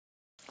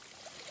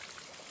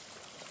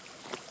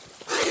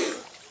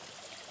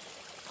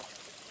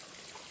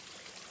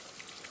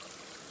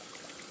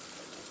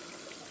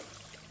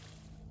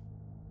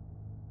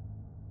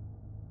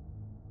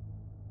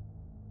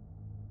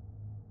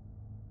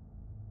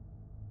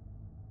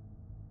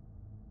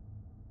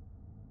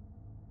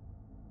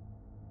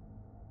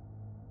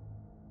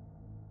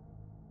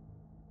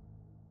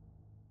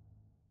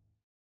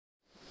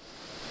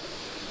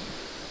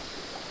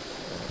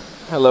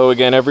Hello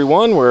again,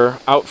 everyone. We're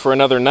out for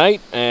another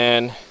night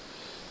and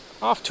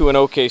off to an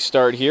okay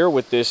start here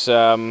with this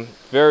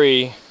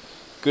very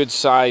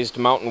good-sized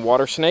mountain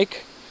water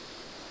snake.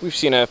 We've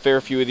seen a fair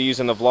few of these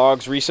in the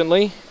vlogs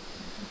recently,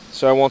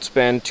 so I won't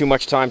spend too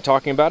much time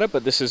talking about it,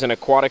 but this is an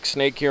aquatic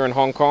snake here in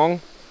Hong Kong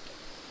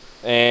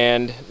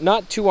and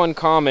not too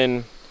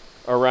uncommon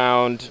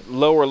around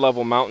lower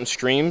level mountain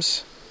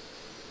streams,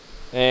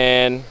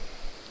 and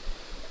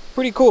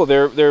pretty cool.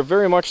 They're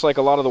very much like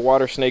a lot of the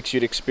water snakes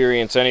you'd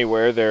experience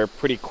anywhere. They're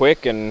pretty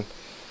quick and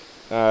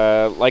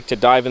like to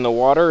dive in the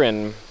water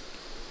and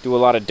do a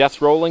lot of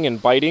death rolling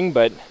and biting,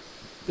 but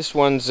this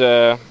one's,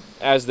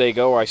 as they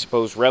go, I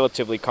suppose,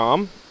 relatively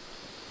calm.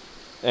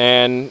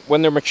 And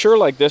when they're mature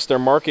like this, their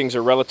markings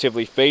are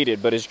relatively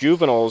faded, but as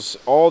juveniles,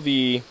 all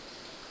the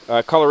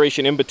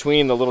coloration in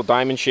between the little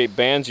diamond-shaped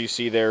bands you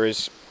see there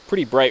is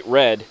pretty bright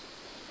red.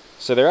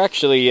 So they're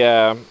actually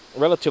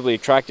relatively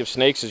attractive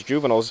snakes as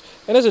juveniles,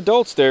 and as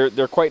adults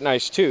they're quite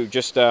nice too.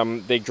 Just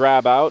they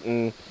drab out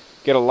and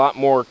get a lot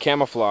more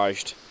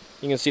camouflaged.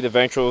 You can see the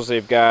ventrals,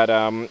 they've got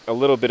a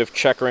little bit of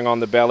checkering on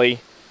the belly.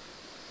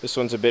 This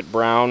one's a bit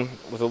brown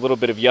with a little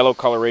bit of yellow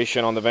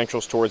coloration on the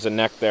ventrals towards the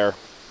neck there.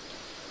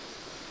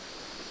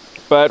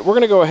 But we're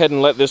going to go ahead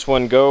and let this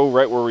one go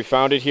right where we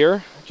found it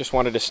here. Just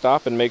wanted to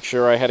stop and make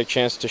sure I had a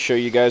chance to show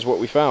you guys what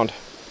we found.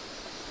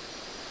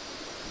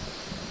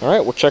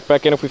 Alright, we'll check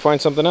back in if we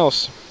find something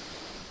else.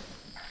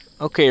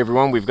 Okay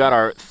everyone, we've got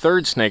our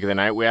third snake of the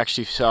night. We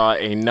actually saw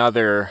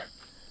another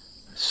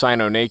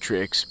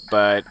Cyanonatrix,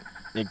 but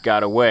it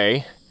got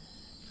away.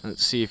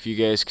 Let's see if you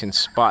guys can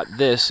spot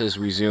this as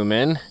we zoom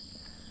in.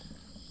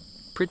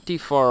 Pretty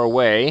far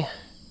away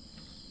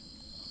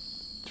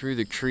through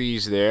the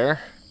trees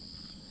there,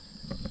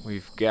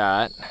 we've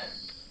got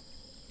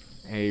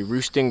a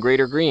roosting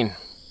greater green.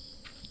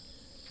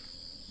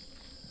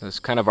 That's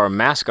kind of our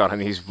mascot on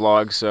these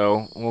vlogs,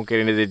 so I won't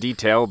get into the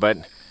detail, but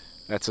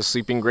that's a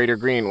sleeping greater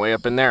green way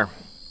up in there.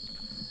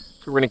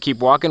 So we're going to keep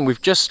walking. We've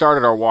just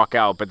started our walk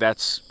out, but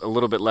that's a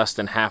little bit less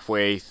than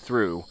halfway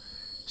through.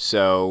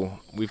 So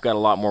we've got a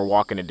lot more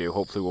walking to do.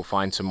 Hopefully we'll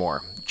find some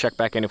more. Check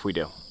back in if we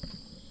do.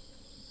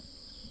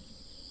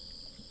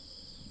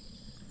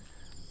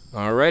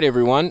 Alright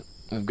everyone,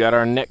 we've got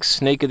our next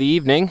snake of the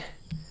evening.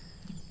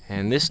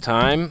 And this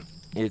time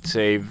it's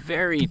a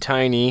very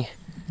tiny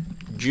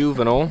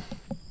juvenile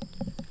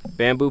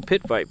bamboo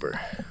pit viper.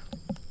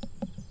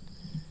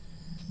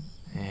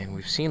 And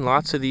we've seen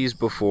lots of these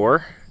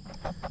before.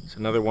 It's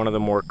another one of the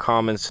more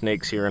common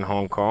snakes here in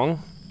Hong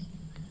Kong.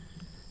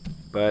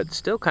 But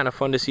still kind of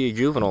fun to see a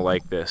juvenile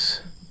like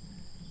this.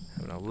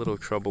 Having a little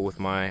trouble with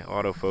my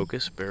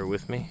autofocus, bear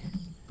with me.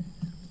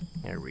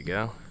 There we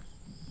go.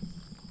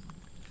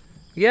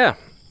 Yeah,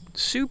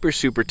 super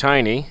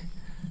tiny.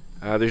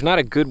 There's not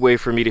a good way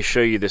for me to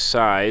show you the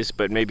size,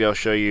 but maybe I'll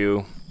show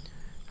you.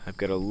 I've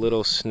got a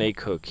little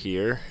snake hook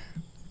here.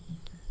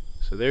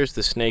 So there's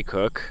the snake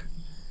hook,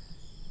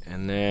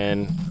 and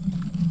then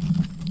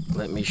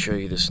let me show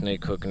you the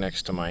snake hook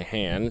next to my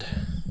hand.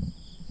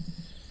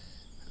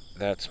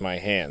 That's my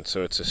hand.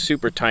 So it's a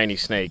super tiny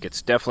snake.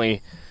 It's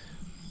definitely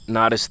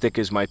not as thick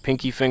as my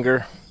pinky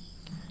finger,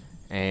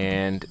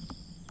 and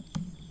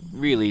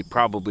really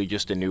probably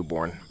just a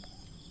newborn.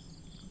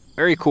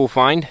 Very cool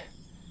find.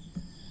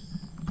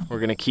 We're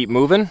gonna keep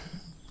moving,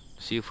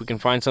 see if we can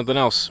find something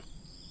else.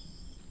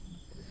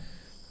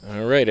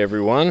 Alright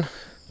everyone,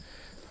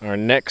 our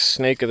next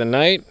snake of the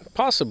night,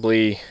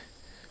 possibly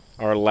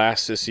our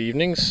last this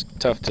evening. It's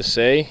tough to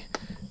say,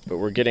 but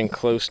we're getting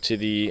close to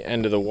the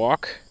end of the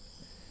walk.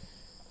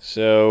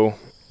 So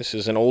this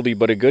is an oldie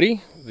but a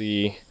goodie,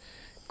 the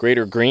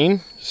greater green,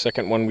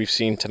 second one we've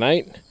seen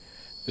tonight.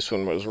 This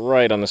one was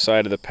right on the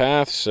side of the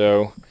path,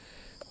 so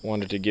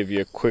wanted to give you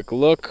a quick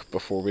look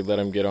before we let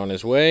him get on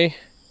his way.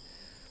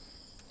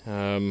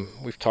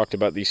 We've talked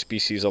about these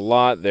species a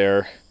lot.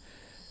 They're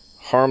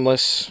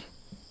harmless,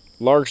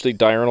 largely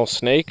diurnal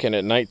snake, and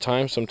at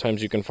nighttime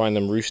sometimes you can find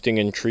them roosting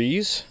in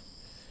trees.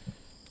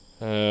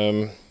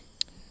 But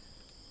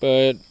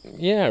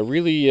yeah,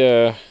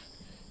 really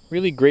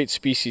great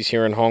species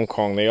here in Hong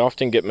Kong. They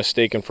often get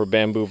mistaken for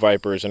bamboo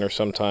vipers and are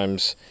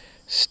sometimes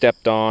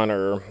stepped on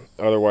or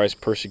otherwise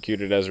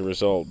persecuted as a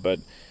result. But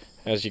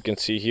as you can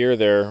see here,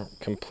 they're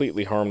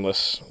completely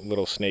harmless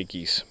little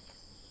snakies.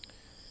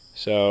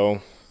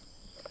 So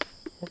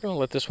we're going to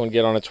let this one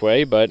get on its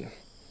way, but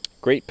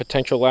great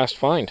potential last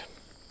find.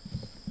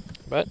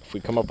 But if we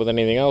come up with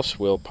anything else,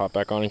 we'll pop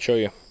back on and show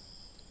you.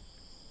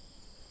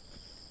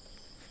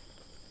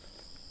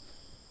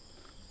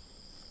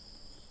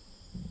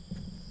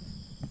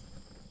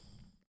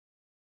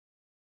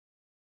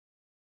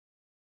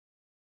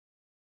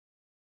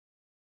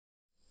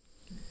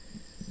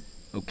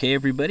 Okay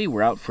everybody,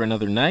 we're out for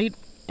another night,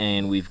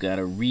 and we've got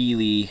a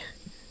really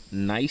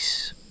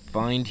nice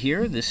find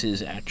here. This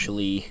is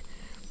actually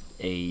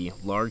a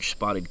large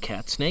spotted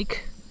cat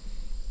snake.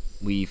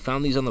 We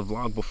found these on the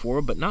vlog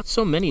before, but not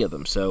so many of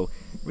them, so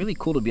really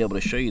cool to be able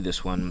to show you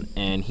this one.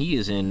 And he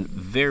is in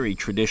very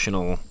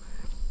traditional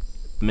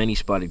many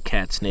spotted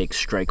cat snake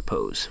strike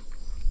pose.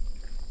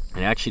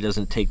 It actually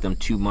doesn't take them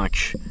too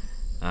much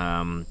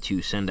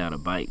to send out a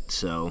bite.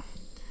 So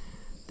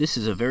this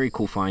is a very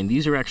cool find.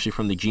 These are actually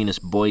from the genus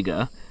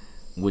Boiga,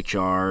 which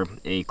are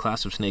a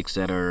class of snakes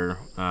that are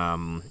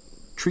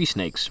tree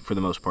snakes for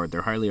the most part.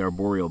 They're highly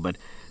arboreal, but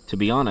to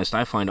be honest,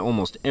 I find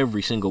almost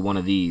every single one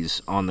of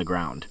these on the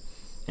ground.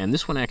 And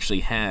this one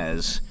actually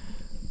has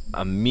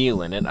a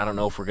meal in it. I don't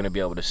know if we're going to be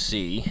able to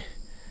see,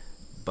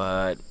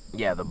 but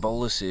yeah, the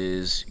bolus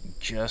is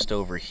just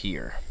over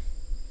here.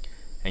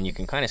 And you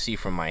can kind of see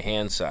from my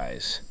hand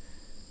size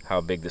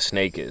how big the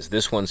snake is.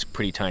 This one's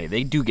pretty tiny.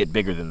 They do get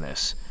bigger than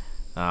this,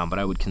 but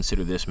I would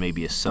consider this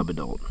maybe a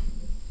subadult.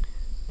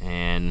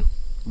 And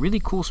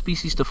really cool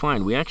species to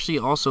find. We actually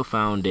also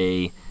found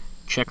a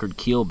checkered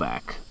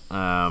keelback,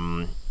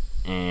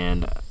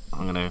 and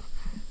I'm going to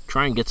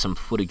try and get some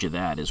footage of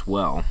that as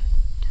well.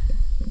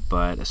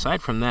 But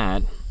aside from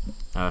that,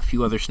 a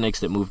few other snakes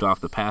that moved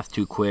off the path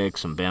too quick,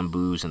 some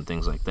bamboos and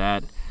things like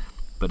that.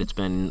 But it's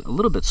been a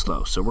little bit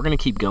slow, so we're going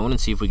to keep going and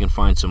see if we can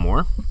find some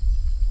more.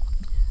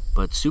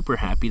 But super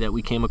happy that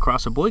we came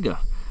across a boiga.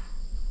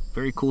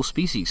 Very cool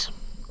species.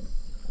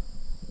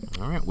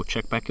 Alright, we'll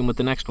check back in with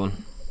the next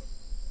one.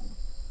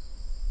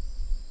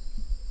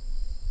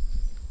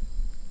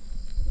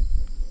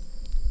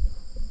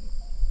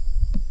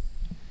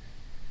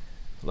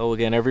 Hello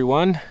again,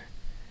 everyone.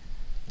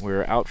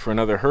 We're out for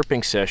another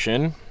herping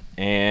session,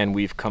 and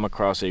we've come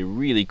across a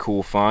really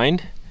cool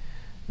find.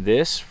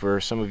 This,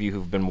 for some of you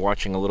who've been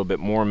watching a little bit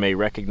more, may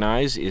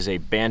recognize is a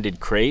banded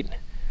krait,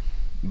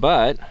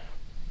 but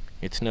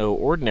it's no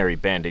ordinary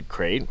banded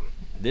krait.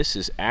 This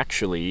is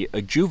actually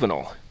a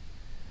juvenile.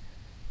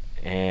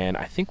 And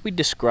I think we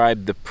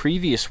described the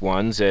previous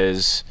ones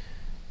as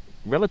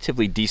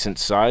relatively decent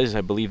size.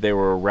 I believe they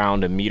were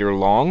around 1 meter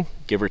long,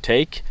 give or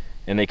take,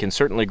 and they can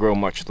certainly grow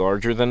much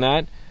larger than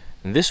that.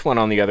 And this one,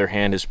 on the other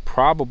hand, is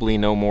probably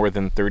no more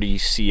than 30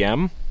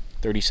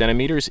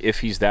 centimeters,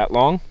 if he's that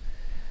long.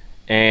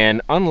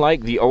 And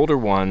unlike the older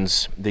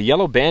ones, the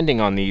yellow banding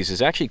on these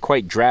is actually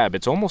quite drab.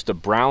 It's almost a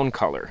brown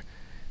color,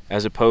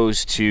 as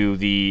opposed to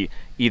the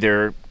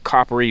either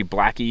coppery,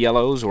 blacky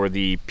yellows or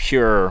the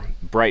pure,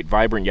 bright,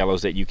 vibrant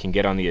yellows that you can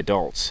get on the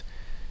adults.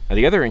 Now,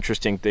 the other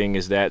interesting thing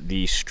is that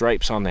the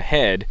stripes on the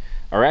head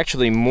are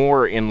actually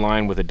more in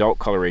line with adult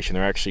coloration.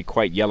 They're actually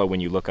quite yellow when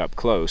you look up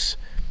close.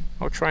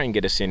 I'll try and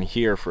get us in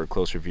here for a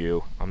closer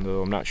view,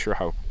 although I'm not sure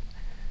how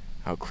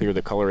clear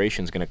the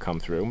coloration is going to come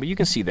through, but you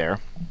can see there.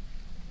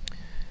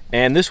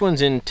 And this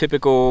one's in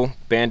typical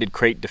banded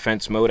krait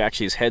defense mode.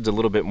 Actually, his head's a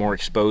little bit more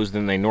exposed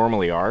than they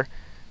normally are.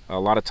 A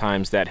lot of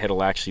times that head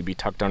will actually be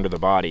tucked under the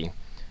body,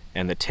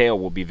 and the tail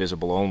will be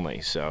visible only.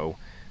 So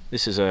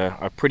this is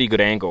a pretty good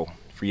angle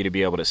for you to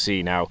be able to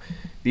see. Now,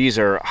 these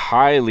are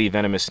highly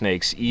venomous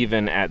snakes,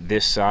 even at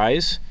this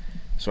size.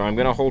 So I'm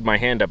going to hold my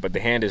hand up, but the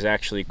hand is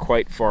actually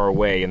quite far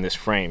away in this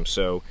frame,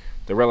 so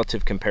the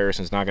relative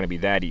comparison is not going to be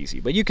that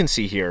easy. But you can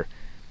see here,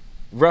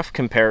 rough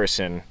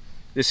comparison,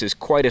 this is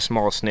quite a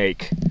small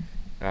snake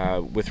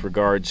with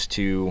regards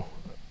to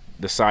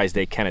the size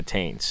they can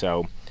attain.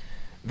 So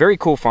very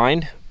cool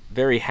find.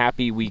 Very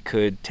happy we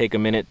could take a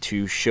minute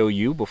to show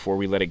you before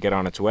we let it get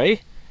on its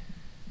way.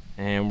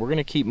 And we're going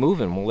to keep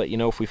moving. We'll let you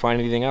know if we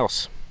find anything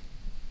else.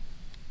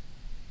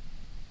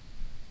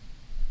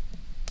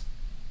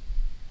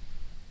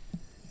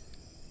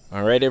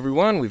 Alright,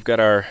 everyone, we've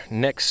got our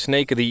next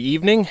snake of the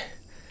evening.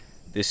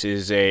 This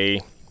is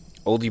a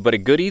oldie but a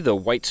goodie, the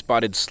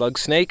white-spotted slug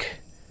snake.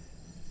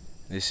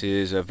 This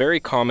is a very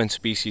common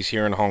species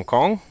here in Hong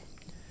Kong.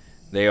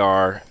 They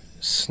are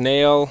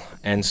snail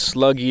and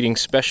slug-eating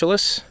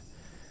specialists.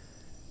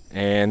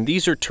 And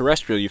these are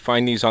terrestrial. You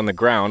find these on the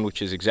ground,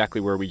 which is exactly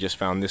where we just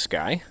found this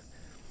guy.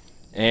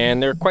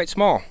 And they're quite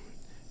small.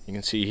 You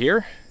can see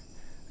here,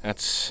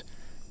 that's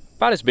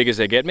about as big as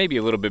they get, maybe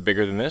a little bit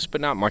bigger than this,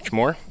 but not much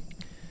more.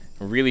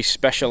 Really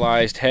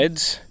specialized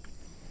heads,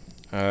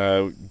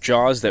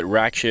 jaws that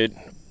ratchet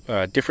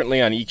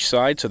differently on each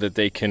side so that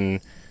they can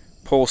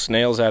pull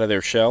snails out of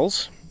their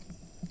shells,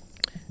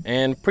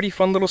 and pretty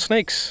fun little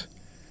snakes.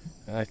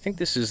 I think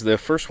this is the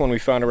first one we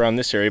found around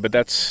this area, but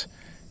that's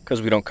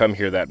because we don't come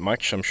here that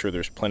much. I'm sure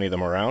there's plenty of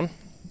them around.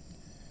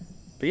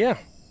 But yeah,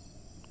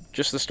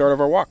 just the start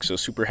of our walk, so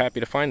super happy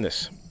to find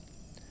this.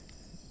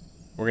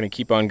 We're going to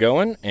keep on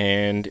going,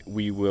 and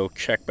we will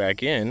check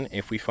back in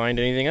if we find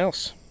anything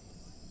else.